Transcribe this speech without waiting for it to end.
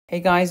Hey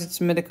guys, it's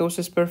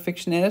Medicosis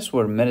Perfectionist,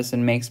 where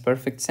medicine makes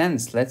perfect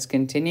sense. Let's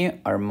continue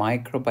our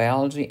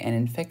microbiology and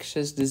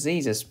infectious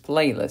diseases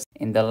playlist.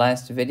 In the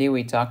last video,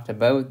 we talked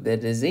about the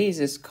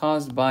diseases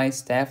caused by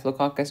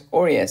Staphylococcus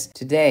aureus.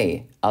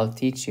 Today, I'll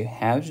teach you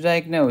how to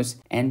diagnose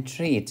and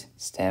treat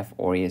Staph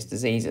aureus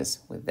diseases.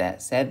 With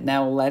that said,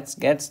 now let's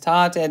get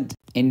started.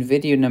 In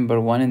video number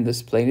 1 in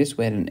this playlist,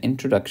 we had an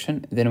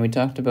introduction, then we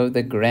talked about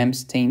the gram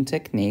stain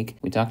technique,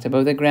 we talked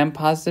about the gram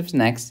positives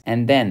next,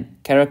 and then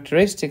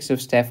characteristics of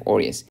Staph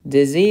aureus,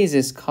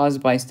 diseases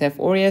caused by Staph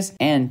aureus,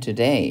 and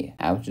today,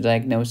 how to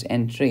diagnose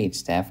and treat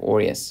Staph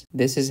aureus.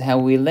 This is how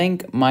we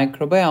link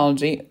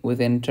microbiology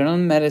with internal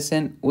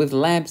medicine with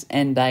labs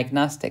and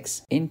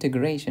diagnostics.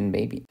 Integration,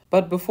 baby.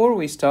 But before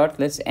we start,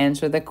 let's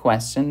answer the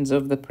questions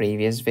of the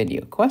previous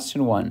video.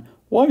 Question 1.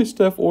 Why is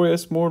Staph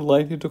aureus more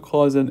likely to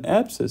cause an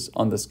abscess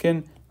on the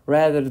skin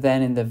rather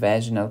than in the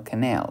vaginal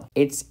canal?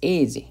 It's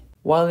easy.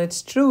 While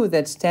it's true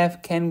that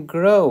staph can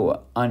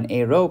grow on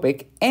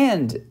aerobic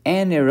and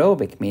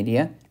anaerobic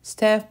media,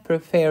 staph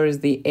prefers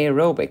the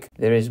aerobic.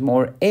 There is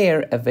more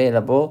air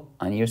available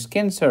on your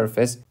skin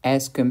surface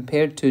as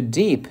compared to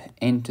deep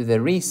into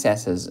the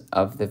recesses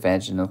of the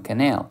vaginal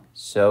canal.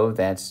 So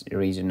that's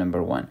reason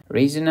number 1.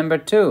 Reason number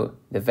 2,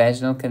 the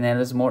vaginal canal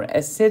is more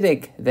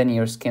acidic than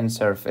your skin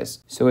surface,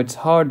 so it's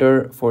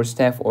harder for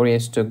Staph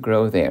aureus to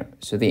grow there.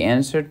 So the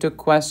answer to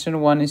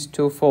question 1 is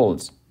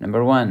twofold.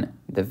 Number 1,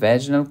 the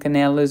vaginal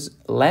canal is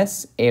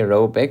less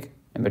aerobic.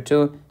 Number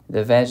 2,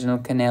 the vaginal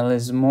canal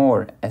is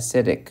more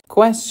acidic.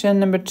 Question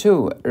number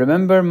 2.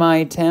 Remember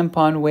my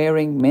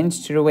tampon-wearing,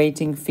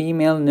 menstruating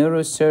female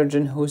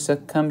neurosurgeon who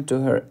succumbed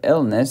to her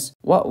illness?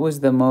 What was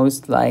the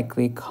most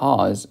likely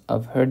cause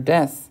of her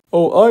death?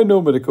 Oh, I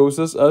know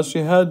medicosis, as she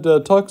had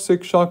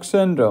toxic shock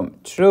syndrome.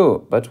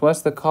 True, but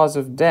what's the cause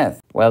of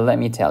death? Well, let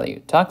me tell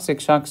you. Toxic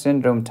shock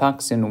syndrome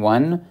toxin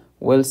 1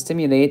 will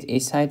stimulate a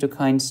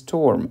cytokine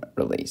storm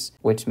release,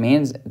 which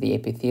means the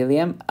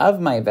epithelium of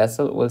my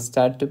vessel will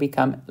start to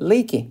become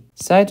leaky.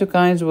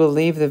 Cytokines will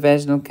leave the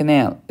vaginal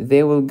canal.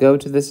 They will go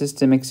to the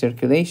systemic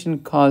circulation,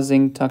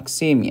 causing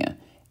toxemia.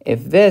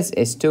 If this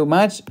is too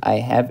much, I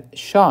have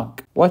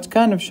shock. What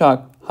kind of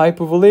shock?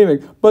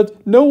 Hypovolemic.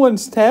 But no one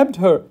stabbed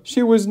her.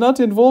 She was not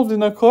involved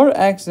in a car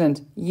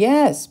accident.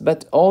 Yes,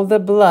 but all the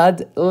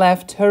blood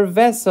left her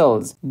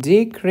vessels,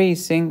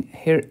 decreasing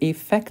her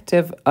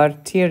effective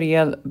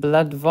arterial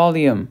blood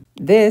volume.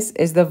 This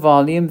is the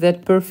volume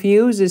that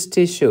perfuses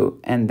tissue,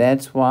 and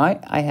that's why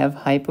I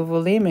have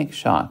hypovolemic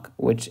shock,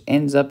 which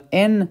ends up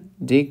in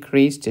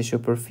decreased tissue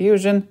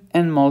perfusion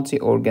and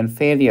multi-organ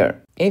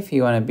failure. If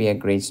you want to be a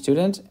great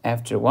student,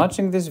 after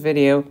watching this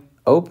video,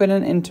 open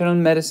an internal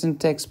medicine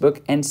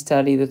textbook and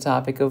study the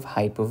topic of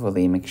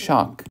hypovolemic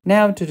shock.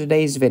 Now to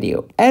today's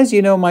video. As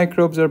you know,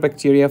 microbes are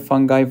bacteria,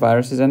 fungi,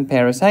 viruses, and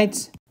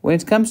parasites. When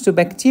it comes to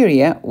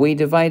bacteria, we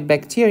divide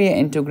bacteria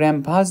into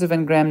gram-positive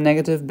and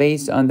gram-negative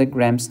based on the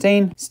gram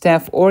stain.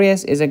 Staph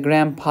aureus is a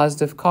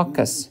gram-positive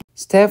coccus.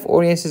 Staph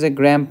aureus is a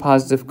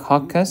gram-positive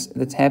coccus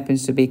that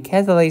happens to be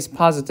catalase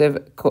positive,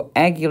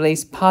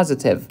 coagulase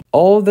positive.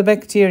 All the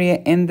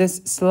bacteria in this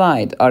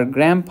slide are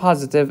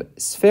gram-positive,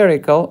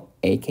 spherical,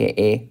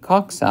 aka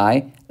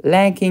cocci,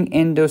 lacking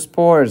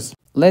endospores.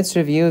 Let's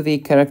review the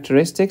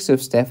characteristics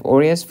of Staph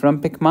aureus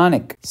from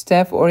Picmonic.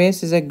 Staph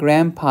aureus is a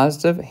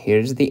gram-positive,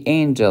 here's the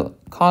angel,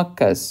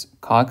 coccus,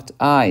 cocked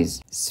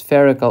eyes,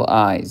 spherical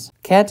eyes.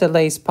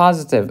 Catalase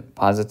positive,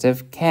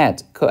 positive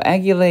cat.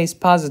 Coagulase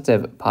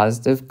positive,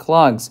 positive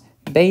clogs.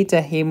 Beta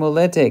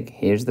hemolytic,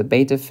 here's the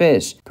beta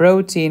fish.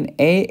 Protein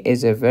A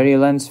is a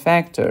virulence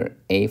factor,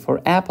 A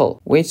for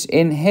apple, which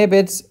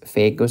inhibits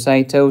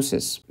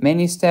phagocytosis.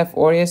 Many Staph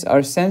aureus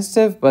are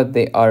sensitive, but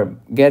they are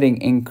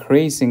getting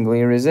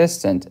increasingly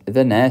resistant,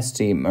 the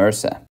nasty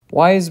MRSA.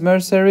 Why is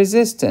MRSA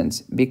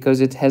resistant?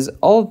 Because it has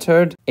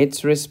altered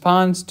its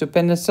response to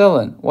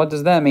penicillin. What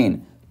does that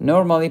mean?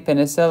 Normally,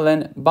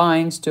 penicillin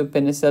binds to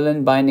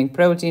penicillin-binding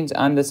proteins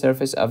on the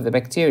surface of the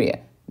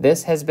bacteria.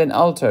 This has been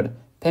altered.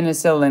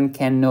 Penicillin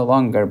can no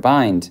longer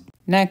bind.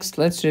 Next,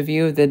 let's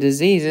review the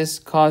diseases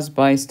caused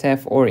by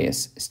Staph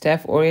aureus.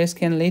 Staph aureus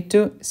can lead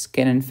to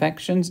skin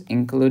infections,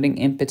 including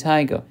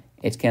impetigo.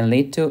 It can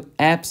lead to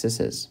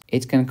abscesses.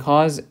 It can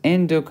cause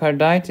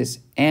endocarditis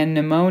and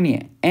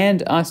pneumonia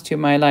and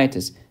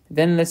osteomyelitis.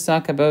 Then let's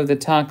talk about the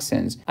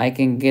toxins. I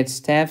can get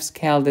staph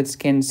scalded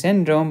skin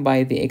syndrome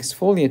by the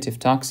exfoliative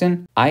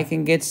toxin. I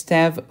can get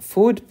staph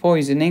food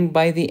poisoning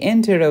by the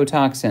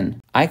enterotoxin.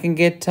 I can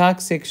get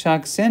toxic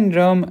shock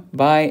syndrome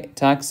by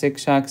toxic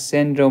shock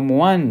syndrome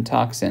 1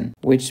 toxin,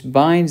 which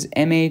binds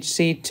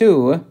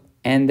MHC2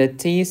 and the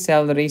T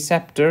cell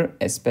receptor,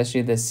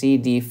 especially the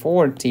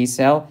CD4 T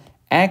cell,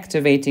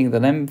 activating the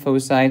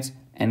lymphocytes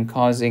and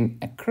causing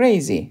a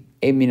crazy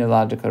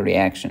immunological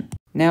reaction.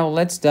 Now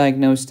let's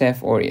diagnose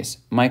Staph aureus.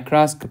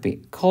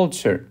 Microscopy,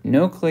 culture,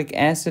 nucleic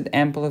acid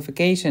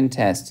amplification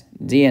test,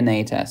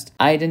 DNA test,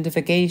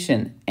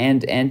 identification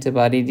and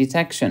antibody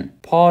detection.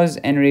 Pause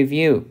and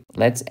review.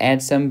 Let's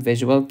add some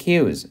visual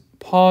cues.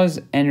 Pause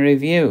and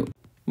review.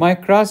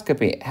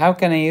 Microscopy. How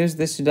can I use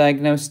this to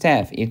diagnose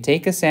staph? You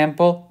take a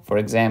sample. For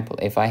example,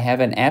 if I have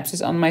an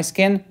abscess on my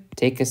skin,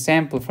 take a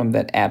sample from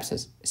that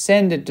abscess.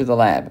 Send it to the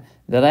lab.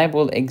 The lab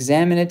will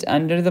examine it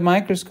under the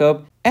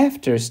microscope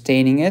after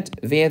staining it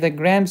via the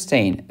gram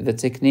stain. The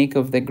technique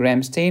of the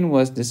gram stain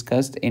was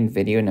discussed in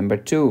video number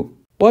 2.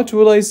 What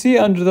will I see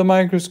under the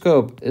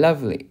microscope?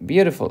 Lovely,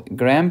 beautiful,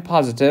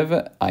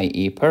 gram-positive,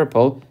 i.e.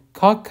 purple,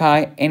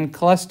 cocci in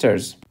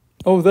clusters.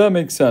 Oh, that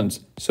makes sense.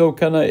 So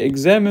can I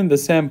examine the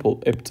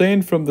sample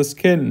obtained from the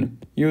skin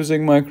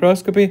using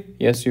microscopy?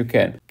 Yes, you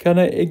can. Can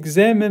I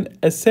examine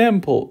a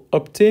sample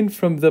obtained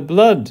from the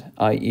blood,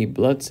 i.e.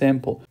 blood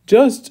sample,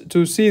 just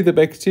to see the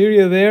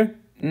bacteria there?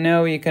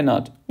 No, you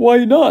cannot.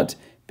 Why not?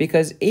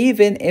 Because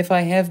even if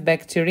I have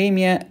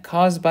bacteremia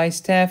caused by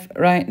staph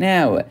right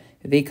now,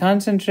 the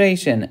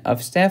concentration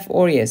of Staph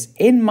aureus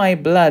in my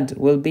blood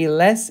will be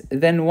less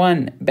than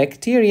 1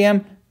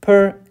 bacterium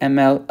per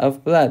ml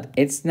of blood.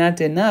 It's not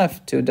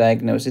enough to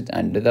diagnose it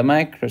under the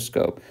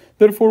microscope.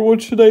 Therefore,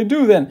 what should I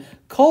do then?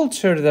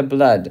 Culture the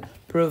blood.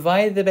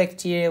 Provide the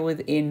bacteria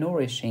with a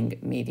nourishing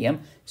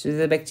medium so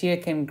the bacteria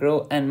can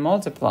grow and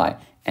multiply.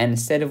 And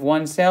instead of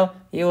 1 cell,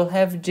 you will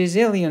have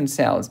gazillion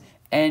cells,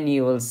 and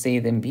you will see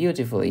them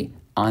beautifully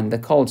on the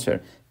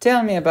culture.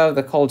 Tell me about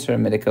the culture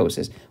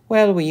medicosis.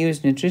 Well, we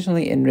use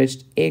nutritionally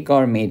enriched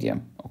agar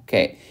medium.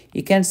 Okay,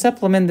 you can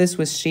supplement this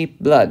with sheep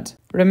blood.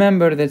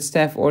 Remember that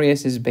Staph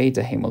aureus is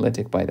beta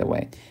hemolytic, by the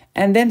way.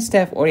 And then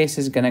Staph aureus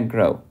is gonna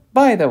grow.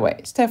 By the way,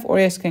 Staph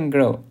aureus can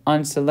grow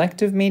on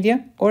selective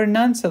media or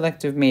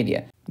non-selective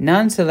media.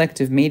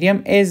 Non-selective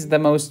medium is the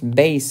most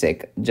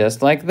basic,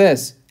 just like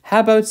this.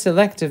 How about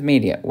selective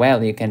media?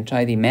 Well, you can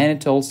try the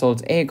mannitol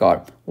salt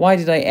agar. Why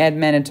did I add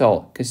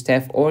mannitol? Because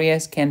Staph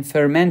aureus can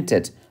ferment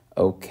it.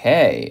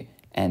 Okay,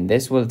 and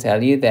this will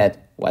tell you that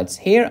what's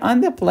here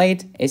on the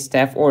plate is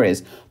Staph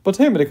aureus. But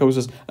hey,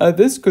 medicosis,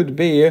 this could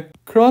be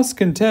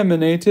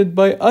cross-contaminated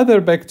by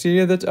other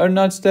bacteria that are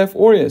not Staph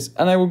aureus,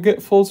 and I will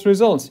get false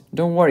results.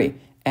 Don't worry.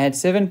 Add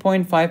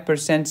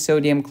 7.5%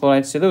 sodium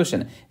chloride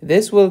solution.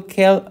 This will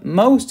kill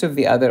most of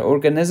the other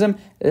organism,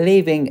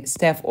 leaving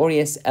Staph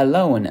aureus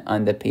alone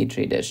on the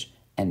petri dish.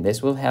 And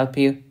this will help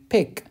you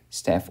pick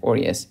Staph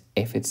aureus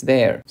if it's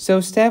there. So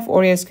Staph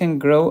aureus can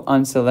grow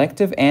on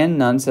selective and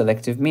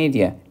non-selective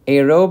media,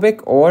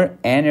 aerobic or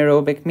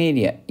anaerobic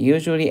media,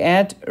 usually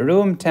at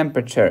room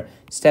temperature.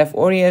 Staph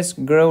aureus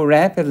grow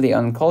rapidly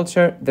on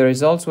culture. The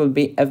results will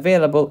be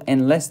available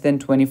in less than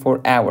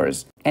 24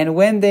 hours. And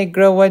when they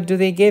grow, what do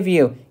they give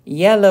you?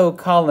 Yellow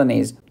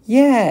colonies.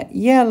 Yeah,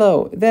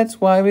 yellow. That's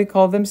why we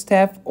call them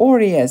Staph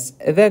aureus,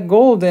 the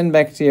golden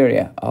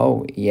bacteria.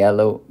 Oh,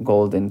 yellow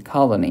golden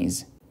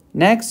colonies.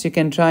 Next, you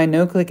can try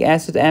nucleic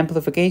acid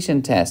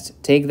amplification test.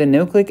 Take the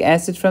nucleic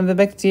acid from the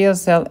bacterial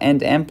cell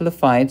and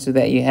amplify it so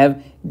that you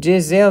have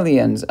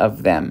gazillions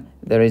of them.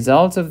 The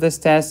results of this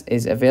test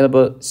is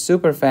available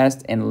super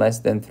fast in less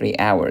than 3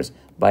 hours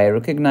by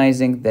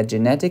recognizing the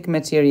genetic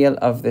material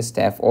of the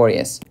Staph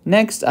aureus.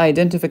 Next,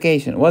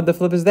 identification. What the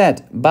flip is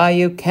that?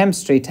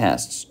 Biochemistry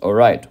tests.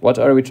 Alright, what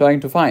are we trying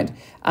to find?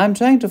 I'm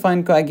trying to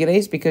find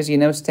coagulase because you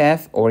know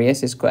Staph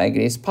aureus is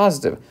coagulase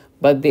positive.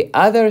 But the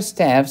other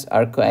staphs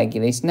are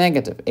coagulase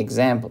negative.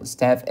 Example,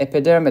 Staph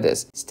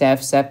epidermidis,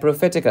 Staph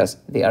saprophyticus,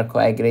 they are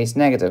coagulase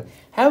negative.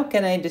 How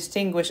can I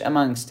distinguish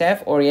among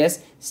Staph aureus,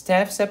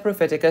 Staph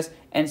saprophyticus,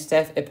 and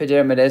Staph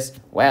epidermidis?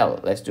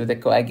 Well, let's do the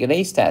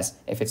coagulase test.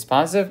 If it's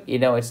positive, you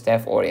know it's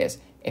Staph aureus.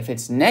 If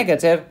it's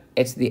negative,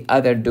 it's the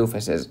other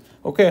doofuses.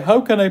 Okay, how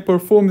can I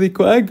perform the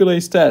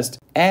coagulase test?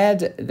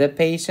 Add the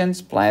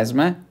patient's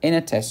plasma in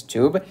a test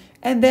tube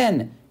and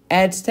then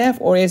add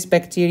Staph aureus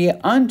bacteria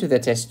onto the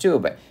test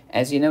tube.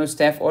 As you know,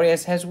 Staph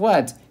aureus has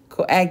what?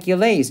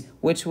 Coagulase,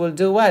 which will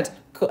do what?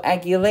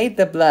 Coagulate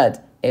the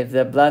blood. If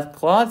the blood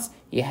clots,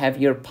 you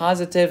have your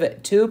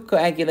positive tube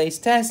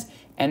coagulase test,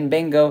 and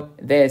bingo,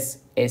 this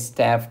is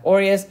Staph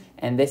aureus,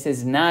 and this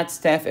is not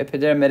Staph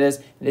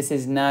epidermidis, this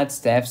is not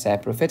Staph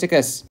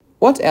saprophyticus.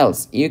 What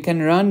else? You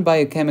can run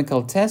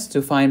biochemical tests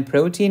to find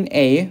protein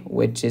A,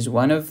 which is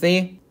one of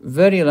the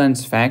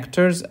virulence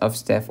factors of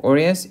Staph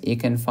aureus. You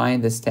can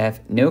find the Staph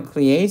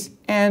nuclease,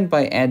 and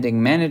by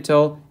adding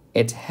mannitol,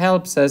 it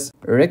helps us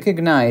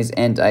recognize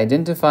and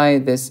identify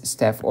this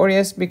Staph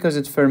aureus because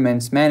it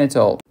ferments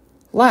mannitol.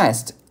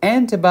 Last,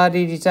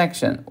 antibody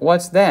detection.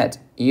 What's that?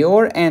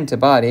 Your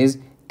antibodies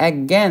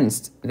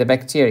against the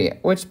bacteria.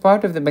 Which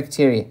part of the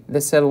bacteria? The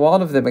cell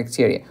wall of the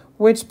bacteria.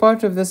 Which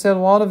part of the cell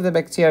wall of the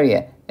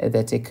bacteria?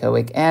 The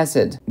teichoic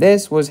acid.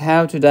 This was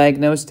how to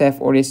diagnose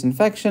Staph aureus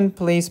infection.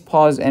 Please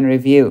pause and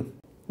review.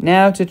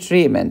 Now to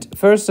treatment.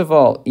 First of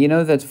all, you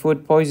know that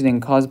food poisoning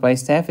caused by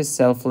staph is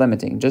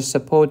self-limiting, just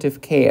supportive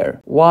care.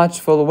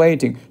 Watchful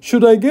waiting.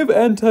 Should I give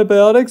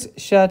antibiotics?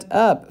 Shut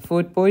up.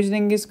 Food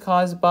poisoning is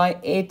caused by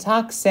a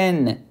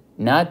toxin,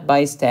 not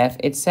by staph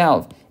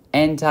itself.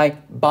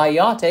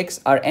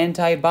 Antibiotics are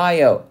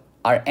antibio,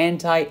 are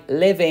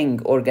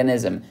anti-living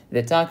organism.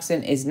 The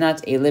toxin is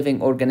not a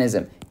living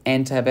organism.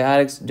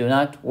 Antibiotics do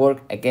not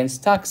work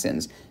against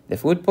toxins. The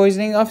food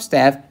poisoning of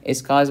staph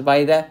is caused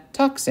by the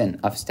toxin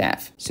of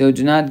staph. So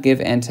do not give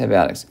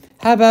antibiotics.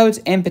 How about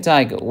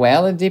impetigo?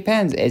 Well, it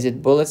depends. Is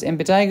it bullous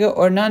impetigo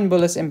or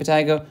non-bullous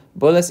impetigo?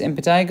 Bullous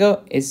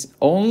impetigo is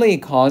only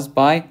caused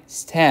by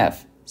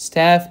staph.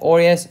 Staph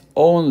aureus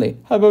only.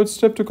 How about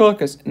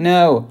streptococcus?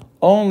 No,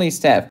 only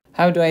staph.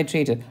 How do I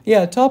treat it?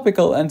 Yeah,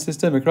 topical and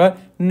systemic, right?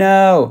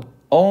 No,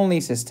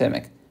 only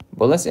systemic.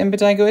 Bullous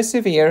impetigo is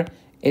severe,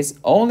 is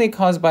only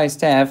caused by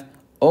staph,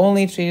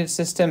 only treated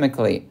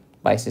systemically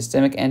by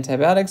systemic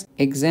antibiotics.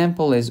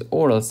 Example is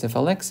oral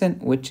cephalexin,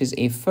 which is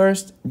a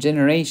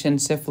first-generation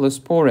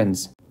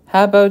cephalosporins.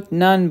 How about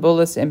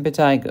non-bullous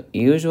impetigo?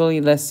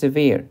 Usually less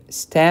severe.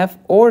 Staph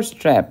or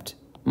strep,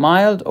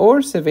 mild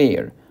or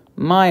severe.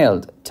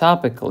 Mild,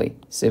 topically.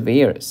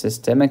 Severe,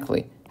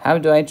 systemically. How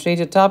do I treat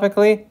it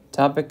topically?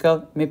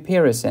 Topical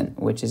mipiricin,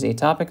 which is a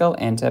topical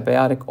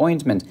antibiotic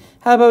ointment.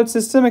 How about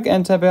systemic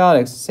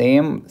antibiotics?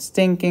 Same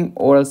stinking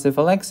oral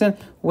cephalexin,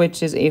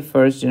 which is a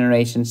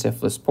first-generation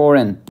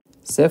cephalosporin.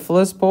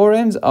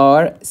 Cephalosporins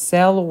are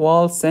cell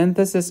wall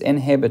synthesis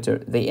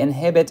inhibitor. They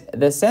inhibit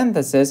the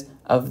synthesis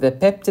of the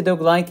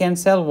peptidoglycan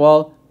cell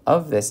wall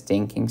of the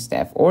stinking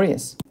Staph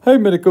aureus. Hey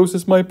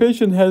medicosis, my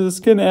patient has a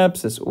skin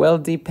abscess. Well,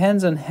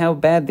 depends on how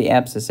bad the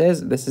abscess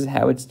is. This is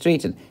how it's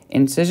treated.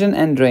 Incision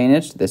and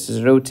drainage, this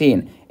is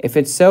routine. If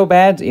it's so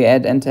bad, you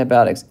add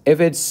antibiotics. If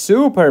it's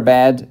super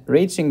bad,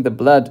 reaching the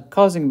blood,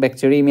 causing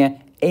bacteremia,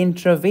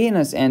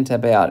 intravenous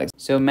antibiotics.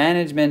 So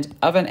management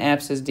of an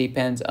abscess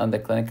depends on the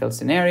clinical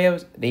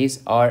scenarios.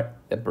 These are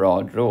the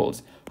broad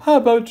rules. How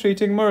about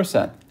treating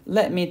MRSA?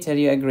 Let me tell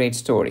you a great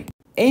story.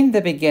 In the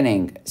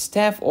beginning,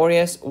 Staph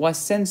aureus was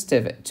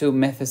sensitive to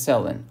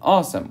methicillin.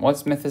 Awesome.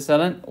 What's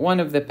methicillin? One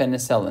of the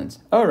penicillins.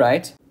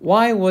 Alright.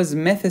 Why was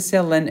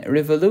methicillin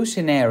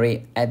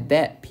revolutionary at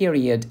that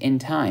period in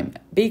time?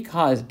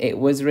 Because it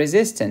was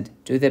resistant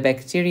to the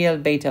bacterial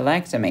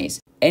beta-lactamase.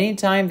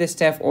 Anytime the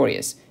Staph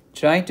aureus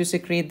tried to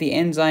secrete the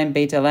enzyme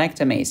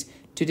beta-lactamase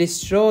to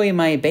destroy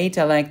my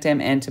beta-lactam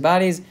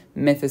antibodies,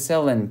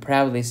 methicillin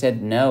proudly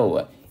said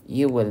no.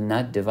 You will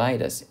not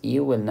divide us.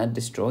 You will not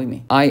destroy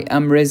me. I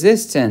am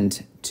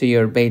resistant to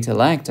your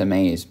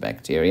beta-lactamase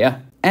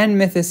bacteria. And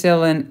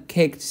methicillin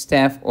kicked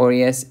Staph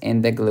aureus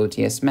in the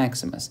gluteus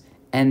maximus.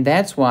 And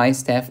that's why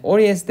Staph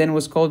aureus then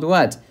was called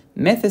what?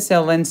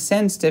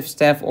 Methicillin-sensitive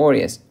Staph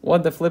aureus.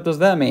 What the flip does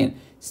that mean?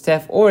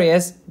 Staph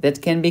aureus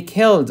that can be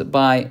killed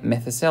by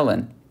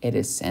methicillin. It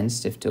is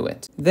sensitive to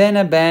it. Then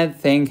a bad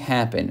thing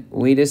happened.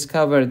 We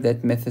discovered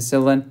that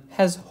methicillin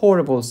has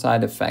horrible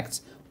side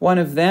effects. One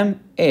of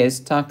them is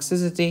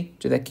toxicity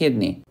to the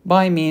kidney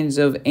by means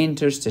of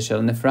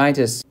interstitial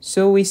nephritis.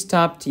 So we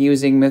stopped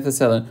using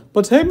methicillin.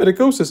 But hey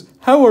medicosis,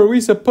 how are we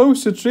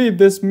supposed to treat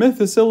this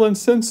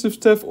methicillin-sensitive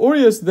Staph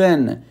aureus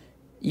then?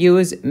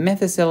 Use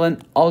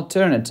methicillin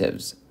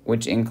alternatives,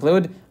 which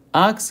include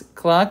ox,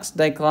 clox,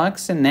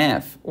 dicloxin,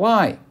 naf.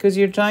 Why? Because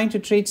you're trying to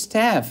treat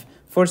staph.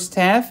 For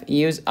staph,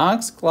 use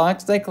ox,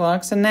 clox,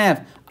 dicloxin,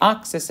 naf.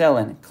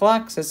 Oxacillin,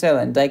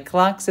 cloxacillin,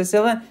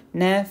 dicloxacillin,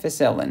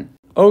 nafacillin.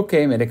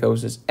 Okay,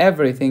 medicosis,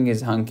 everything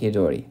is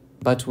hunky-dory.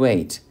 But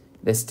wait,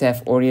 the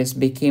Staph aureus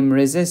became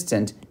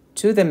resistant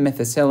to the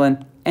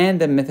methicillin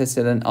and the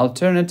methicillin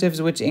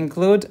alternatives, which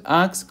include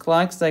ox,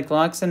 clox,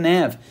 dicloxin,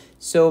 naf.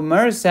 So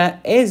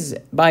MRSA is,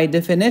 by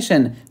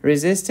definition,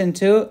 resistant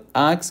to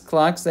ox,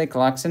 clox,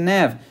 dicloxin,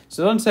 naf.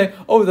 So don't say,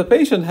 oh, the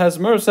patient has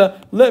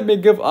MRSA, let me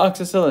give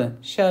oxacillin.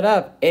 Shut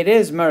up, it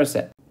is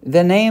MRSA.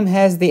 The name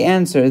has the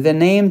answer. The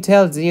name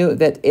tells you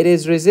that it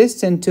is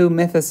resistant to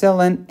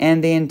methicillin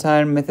and the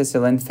entire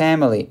methicillin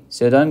family.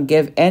 So don't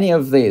give any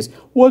of these.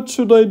 What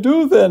should I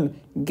do then?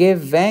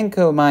 Give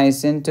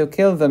vancomycin to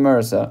kill the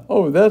MRSA.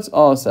 Oh, that's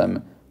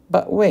awesome.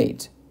 But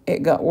wait,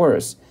 it got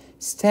worse.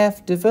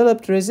 Staph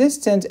developed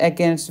resistance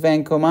against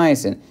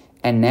vancomycin,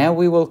 and now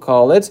we will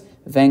call it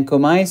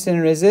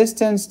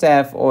vancomycin-resistant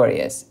Staph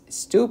aureus.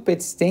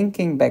 Stupid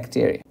stinking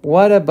bacteria.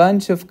 What a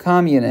bunch of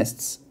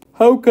communists.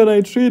 How can I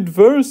treat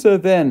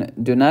VRSA then?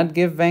 Do not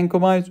give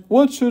vancomycin.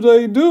 What should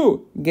I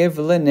do? Give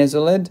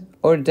linezolid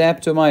or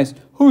daptomycin.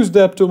 Who's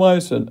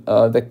daptomycin?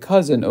 The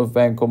cousin of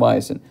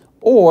vancomycin.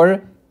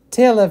 Or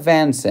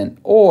telavancin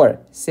or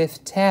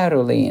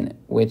ceftaroline,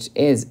 which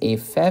is a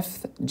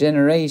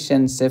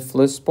 5th-generation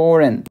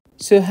cephalosporin.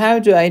 So how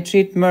do I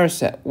treat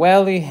MRSA?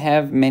 Well, you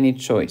have many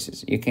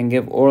choices. You can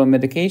give oral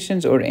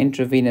medications or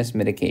intravenous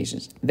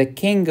medications. The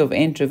king of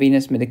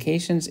intravenous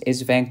medications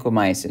is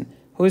vancomycin.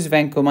 Who's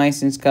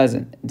vancomycin's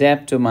cousin?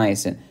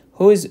 Daptomycin.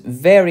 Who's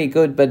very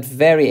good but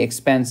very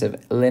expensive?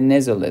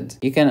 Linezolid.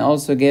 You can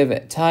also give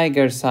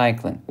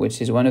tigercycline,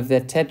 which is one of the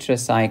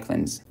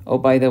tetracyclines. Oh,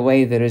 by the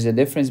way, there is a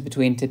difference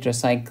between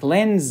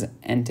tetracyclines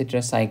and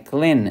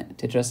tetracycline.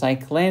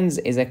 Tetracyclines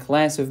is a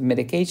class of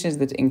medications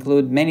that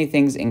include many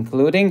things,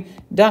 including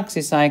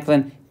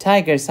doxycycline,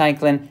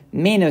 tigercycline,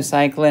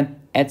 minocycline,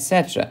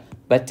 etc.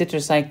 But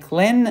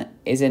tetracycline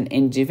is an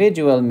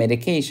individual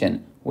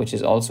medication, which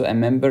is also a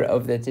member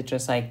of the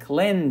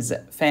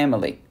tetracyclines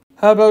family.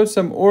 How about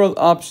some oral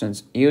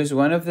options? Use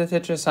one of the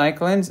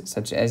tetracyclines,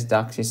 such as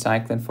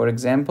doxycycline, for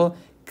example.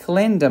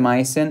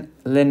 clindamycin,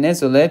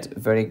 linezolid,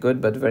 very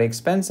good but very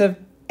expensive,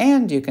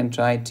 and you can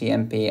try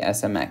TMP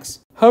SMX.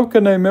 How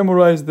can I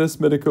memorize this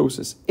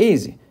medicosis?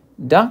 Easy.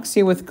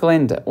 Doxy with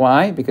clinda.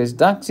 Why? Because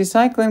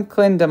doxycycline,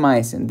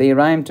 clindamycin, they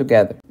rhyme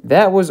together.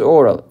 That was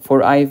oral.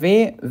 For IV,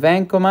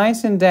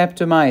 vancomycin,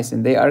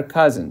 daptomycin, they are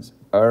cousins.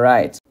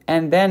 Alright.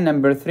 And then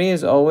number 3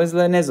 is always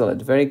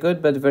linezolid. Very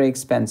good but very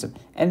expensive.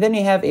 And then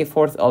you have a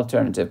fourth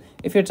alternative.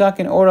 If you're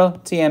talking oral,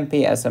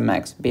 TMP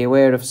SMX.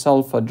 Beware of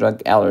sulfa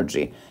drug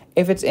allergy.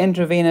 If it's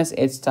intravenous,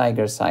 it's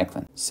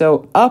tigercycline.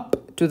 So up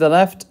to the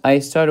left, I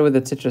started with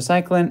the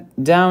tetracycline.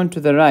 Down to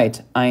the right,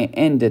 I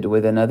ended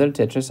with another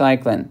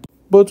tetracycline.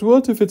 But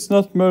what if it's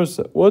not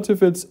MRSA? What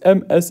if it's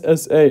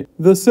MSSA,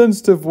 the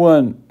sensitive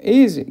one?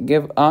 Easy.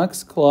 Give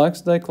ox,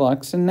 clox,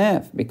 dicloxin,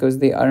 naf, because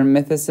they are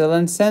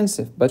methicillin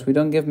sensitive. But we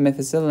don't give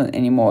methicillin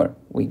anymore.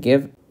 We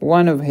give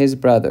one of his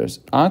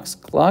brothers, ox,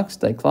 clox,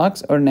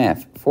 diclox, or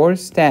naf, for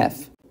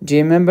staph. Do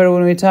you remember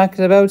when we talked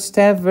about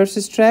staph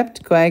versus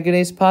strep,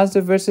 coagulase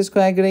positive versus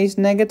coagulase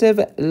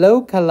negative,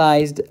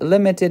 localized,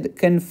 limited,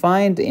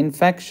 confined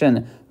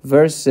infection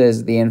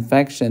versus the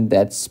infection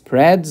that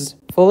spreads?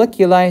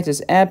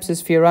 Folliculitis,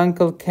 abscess,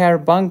 furuncle,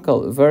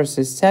 carbuncle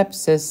versus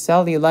sepsis,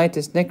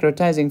 cellulitis,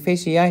 necrotizing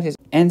fasciitis,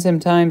 and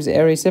sometimes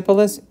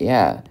erysipelas?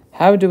 Yeah.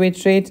 How do we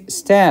treat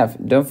staph?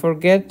 Don't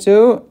forget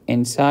to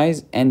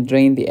incise and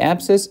drain the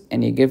abscess,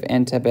 and you give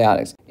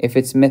antibiotics. If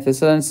it's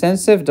methicillin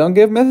sensitive, don't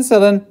give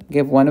methicillin.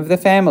 Give one of the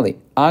family,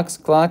 ox,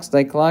 clox,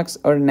 diclox,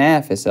 or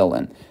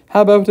nafcillin.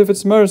 How about if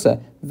it's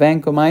MRSA,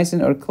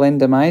 vancomycin or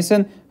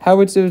clindamycin? How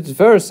it's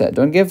versa?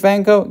 Don't give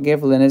vanco,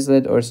 give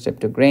linezolid or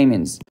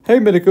streptogramins. Hey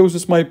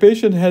medicosis, my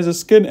patient has a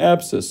skin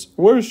abscess.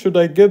 Where should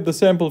I get the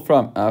sample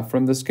from?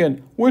 From the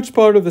skin. Which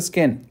part of the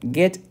skin?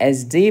 Get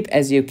as deep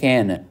as you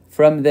can.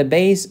 From the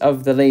base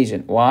of the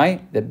lesion. Why?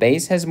 The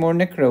base has more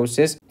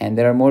necrosis and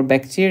there are more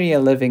bacteria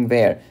living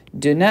there.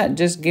 Do not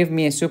just give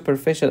me a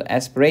superficial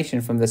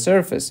aspiration from the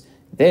surface.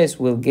 This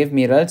will give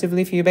me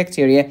relatively few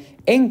bacteria,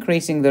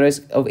 increasing the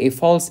risk of a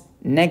false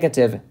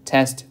negative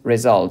test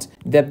result.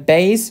 The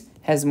base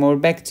has more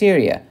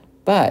bacteria,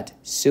 but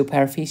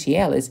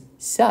superficialis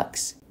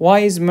sucks. Why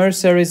is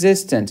MRSA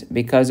resistant?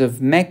 Because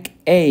of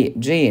MEC-A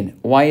gene.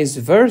 Why is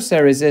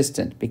VRSA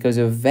resistant? Because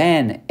of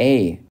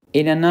VAN-A.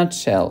 In a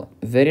nutshell,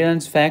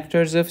 virulence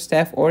factors of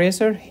Staph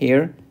aureus are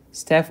here,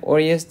 Staph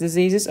aureus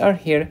diseases are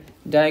here,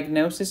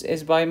 diagnosis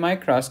is by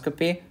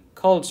microscopy,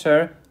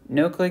 culture,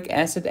 nucleic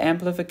acid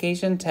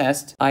amplification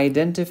test,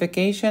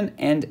 identification,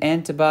 and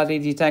antibody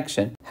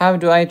detection. How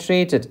do I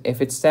treat it? If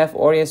it's Staph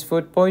aureus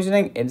food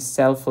poisoning, it's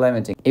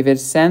self-limiting. If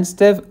it's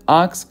sensitive,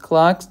 ox,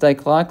 clox,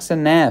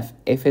 dicloxin, naf.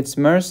 If it's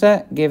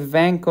MRSA, give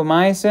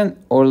vancomycin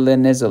or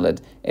linezolid.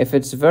 If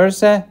it's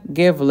VRSA,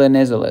 give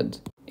linezolid.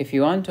 If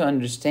you want to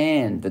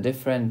understand the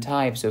different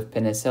types of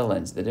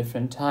penicillins, the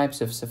different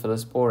types of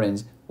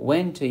cephalosporins,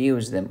 when to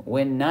use them,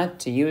 when not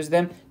to use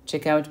them,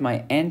 check out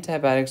my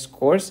antibiotics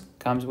course.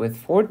 Comes with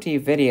 40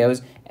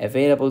 videos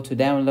available to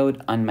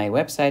download on my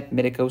website,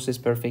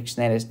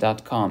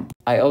 medicosisperfectionalis.com.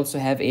 I also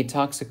have a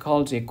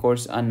toxicology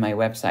course on my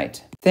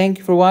website. Thank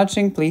you for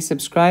watching. Please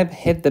subscribe,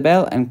 hit the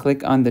bell, and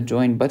click on the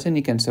join button.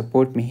 You can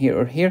support me here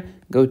or here.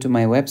 Go to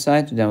my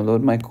website to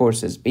download my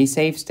courses. Be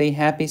safe, stay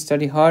happy,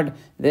 study hard.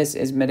 This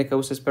is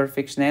Medicosis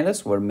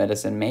Perfectionalis, where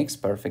medicine makes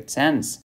perfect sense.